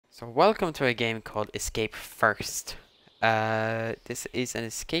So welcome to a game called Escape First. This is an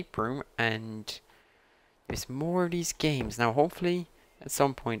escape room and there's more of these games. Now hopefully at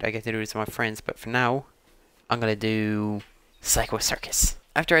some point I get to do this with my friends, but for now I'm gonna do Circus.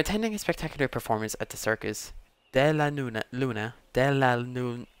 After attending a spectacular performance at the Circus de la Luna,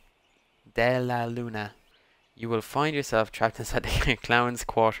 you will find yourself trapped inside the clown's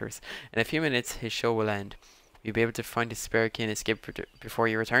quarters. In a few minutes his show will end. You'll be able to find his spare key and escape before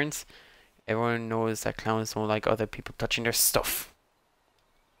he returns. Everyone knows that clowns don't like other people touching their stuff.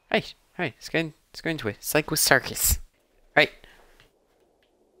 Right, let's go into it. Psycho Circus. Right.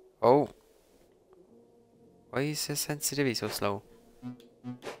 Oh. Why is the sensitivity so slow?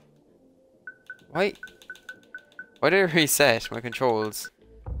 Why? Why did I reset my controls?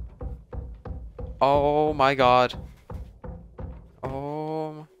 Oh my god.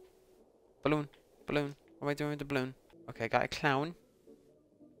 Oh. Balloon. What am I doing with the balloon? Okay, I got a clown.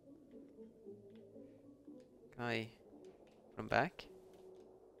 Can I put him back?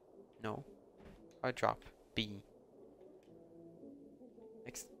 No. I drop B.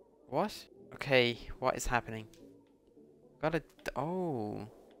 Next. What? Okay, what is happening? Got it. Oh.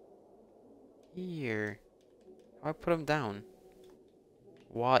 Here. How do I put him down?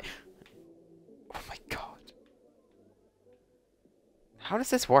 Why? Oh my god. How does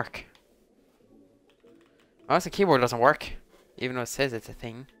this work? Oh, the keyboard doesn't work, even though it says it's a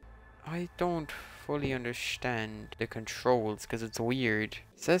thing. I don't fully understand the controls because it's weird.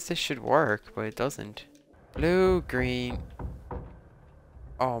 It says this should work, but it doesn't. Blue, green.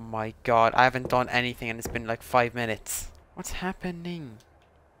 Oh my god, I haven't done anything and it's been like 5 minutes. What's happening?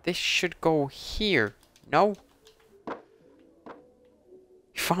 This should go here. No?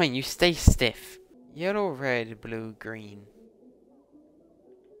 Fine, you stay stiff. Yellow, red, blue, green.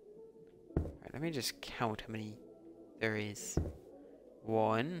 Right, let me just count how many there is.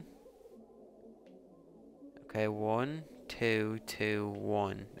 1. Okay, 1, 2, 2,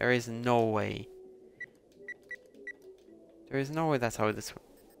 1. There is no way. There is no way that's how this...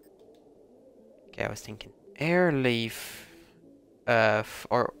 Okay, I was thinking. Air, leaf,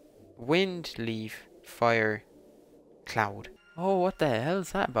 or wind, leaf, fire, cloud. Oh, what the hell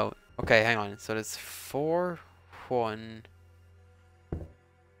is that about? Okay, hang on. So there's 4, 1,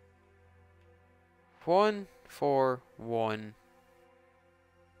 1, 4, 1.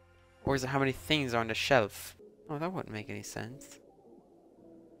 Or is it how many things are on the shelf? Oh, that wouldn't make any sense.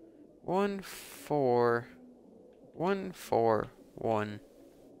 1, 4, 1, 4, 1,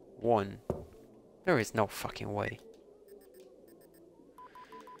 1. There is no fucking way.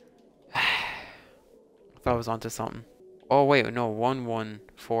 I thought I was onto something. Oh wait, no, 1, 1,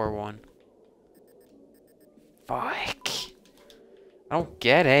 4, 1. Fuck. I don't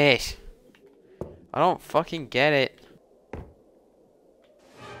get it. I don't fucking get it.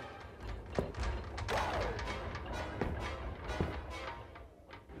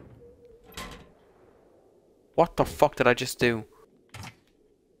 What the fuck did I just do?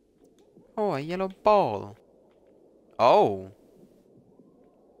 Oh, a yellow ball. Oh.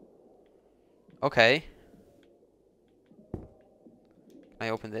 Okay. Can I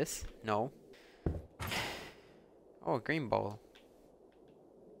open this? No. Oh, a green ball.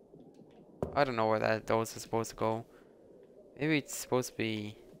 I don't know where those are supposed to go. Maybe it's supposed to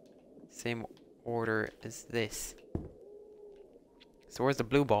be same order as this. So where's the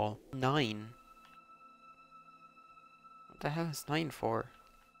blue ball? 9. What the hell is 9 for?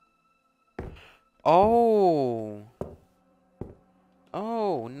 Oh!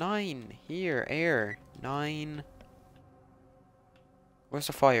 Oh, 9. Here, air. 9. Where's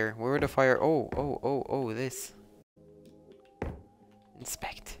the fire? Where the fire? Oh, this.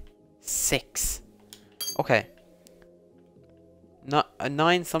 Inspect. 6. Okay. Not a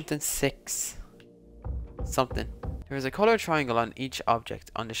 9 something 6 something. There is a color triangle on each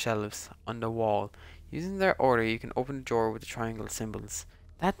object on the shelves on the wall. Using their order, you can open the drawer with the triangle symbols.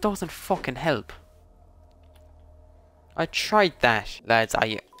 That doesn't fucking help. I tried that. Lads,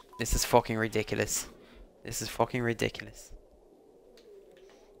 this is fucking ridiculous. This is fucking ridiculous.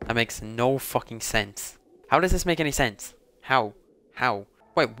 That makes no fucking sense. How does this make any sense? How? How?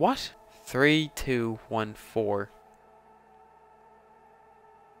 Wait, what? 3, 2, 1, 4.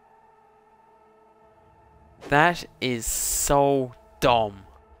 That is so dumb.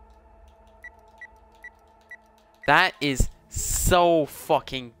 That is so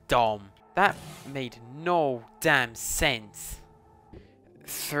fucking dumb. That made no damn sense.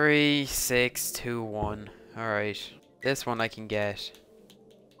 3, 6, 2, 1. Alright. This one I can get.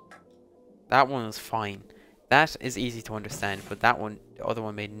 That one was fine. That is easy to understand, but that one, the other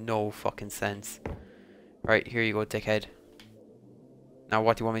one made no fucking sense. Right, here you go, dickhead. Now,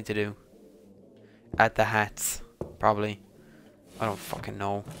 what do you want me to do? Add the hats. Probably. I don't fucking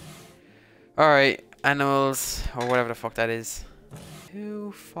know. Alright, animals, or whatever the fuck that is.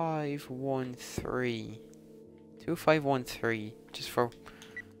 2513. 2513. Just for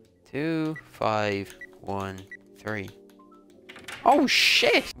 2513. Oh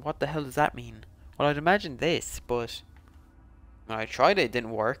shit! What the hell does that mean? Well, I'd imagine this, but when I tried it, it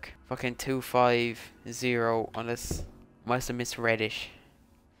didn't work. Fucking 250, unless must have misread it.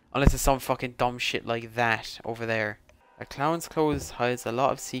 Unless it's some fucking dumb shit like that over there. A clown's clothes hides a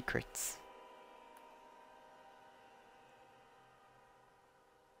lot of secrets.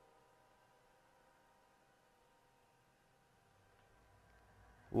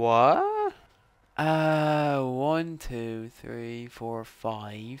 What? 1, 2, 3, 4,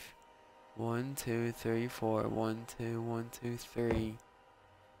 5. 1, 2, 3, 4. 1, 2, 1, 2, 3.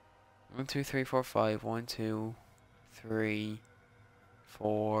 1, 2, 3, 4, 5. 1, 2, 3,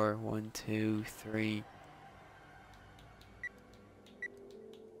 4. 1, 2, 3.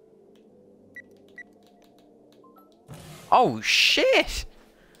 Oh shit!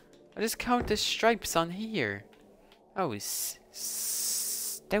 I just count the stripes on here. That was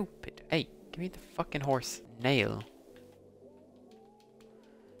stupid. Hey, give me the fucking horse. Nail.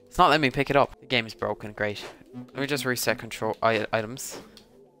 It's not letting me pick it up. The game is broken. Great. Let me just reset control items.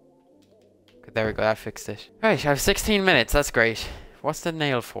 Okay, there we go. That fixed it. Right, I have 16 minutes. That's great. What's the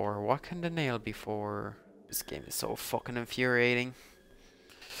nail for? What can the nail be for? This game is so fucking infuriating.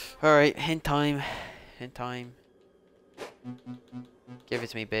 Alright, hint time. Hint time. Give it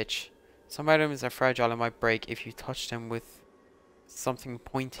to me, bitch. Some items are fragile and might break if you touch them with something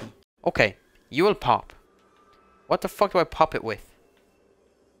pointy. Okay, you will pop. What the fuck do I pop it with?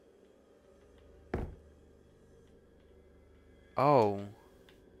 Oh.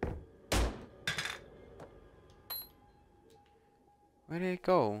 Where did it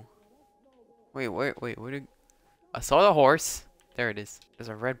go? Wait, where did... I saw the horse. There it is. There's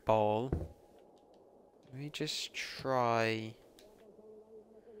a red ball. Let me just try...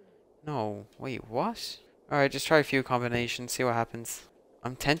 No, wait, what? Alright, just try a few combinations, see what happens.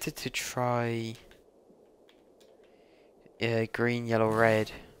 I'm tempted to try... green, yellow,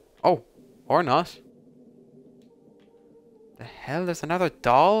 red. Oh, or not. The hell, there's another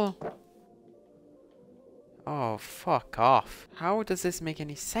doll? Oh, fuck off. How does this make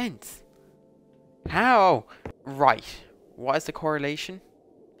any sense? How? Right. What is the correlation?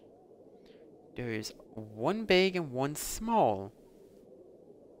 There's one big and one small.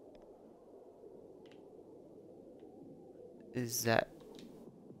 Is that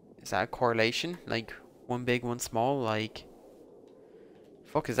a correlation? Like, one big, one small? Like,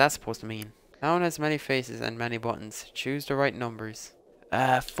 fuck is that supposed to mean? Clown has many faces and many buttons. Choose the right numbers.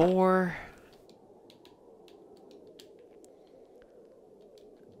 4.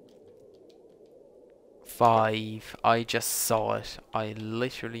 5. I just saw it. I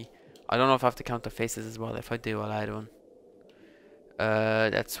literally... I don't know if I have to count the faces as well. If I do, I'll add one.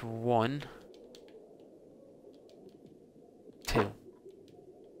 That's 1. 2.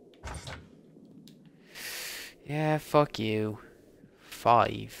 Yeah, fuck you.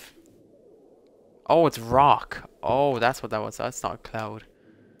 5. Oh, it's rock. Oh, that's what that was. That's not a cloud.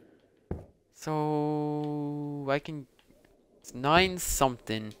 So I can... It's 9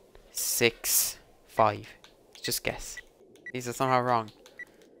 something. 6. 5. Just guess. These are somehow wrong.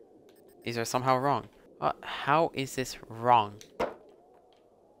 These are somehow wrong. How is this wrong?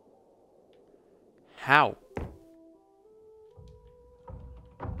 How?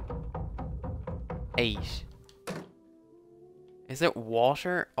 8. Is it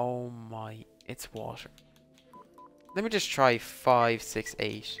water? Oh my... It's water. Let me just try 5, 6,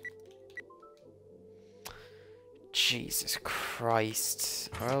 8. Jesus Christ.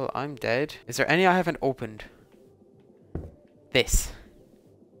 Well, I'm dead. Is there any I haven't opened? This.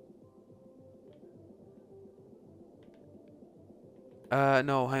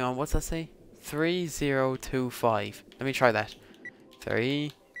 No, hang on. What's that say? 3025. Let me try that.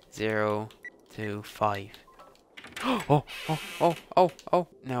 3025. Oh, oh, oh, oh, oh.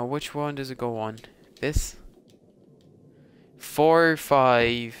 Now, which one does it go on? This?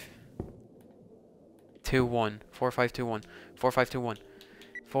 4521. 4521. 4521.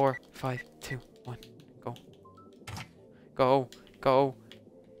 4521. Go. Go. Go.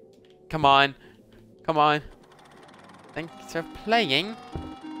 Come on. Come on. Thanks for playing.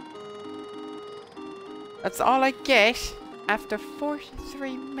 That's all I get after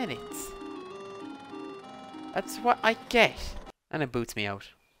 43 minutes. That's what I get. And it boots me out.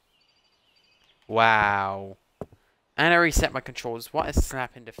 Wow. And I reset my controls. What a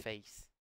slap in the face.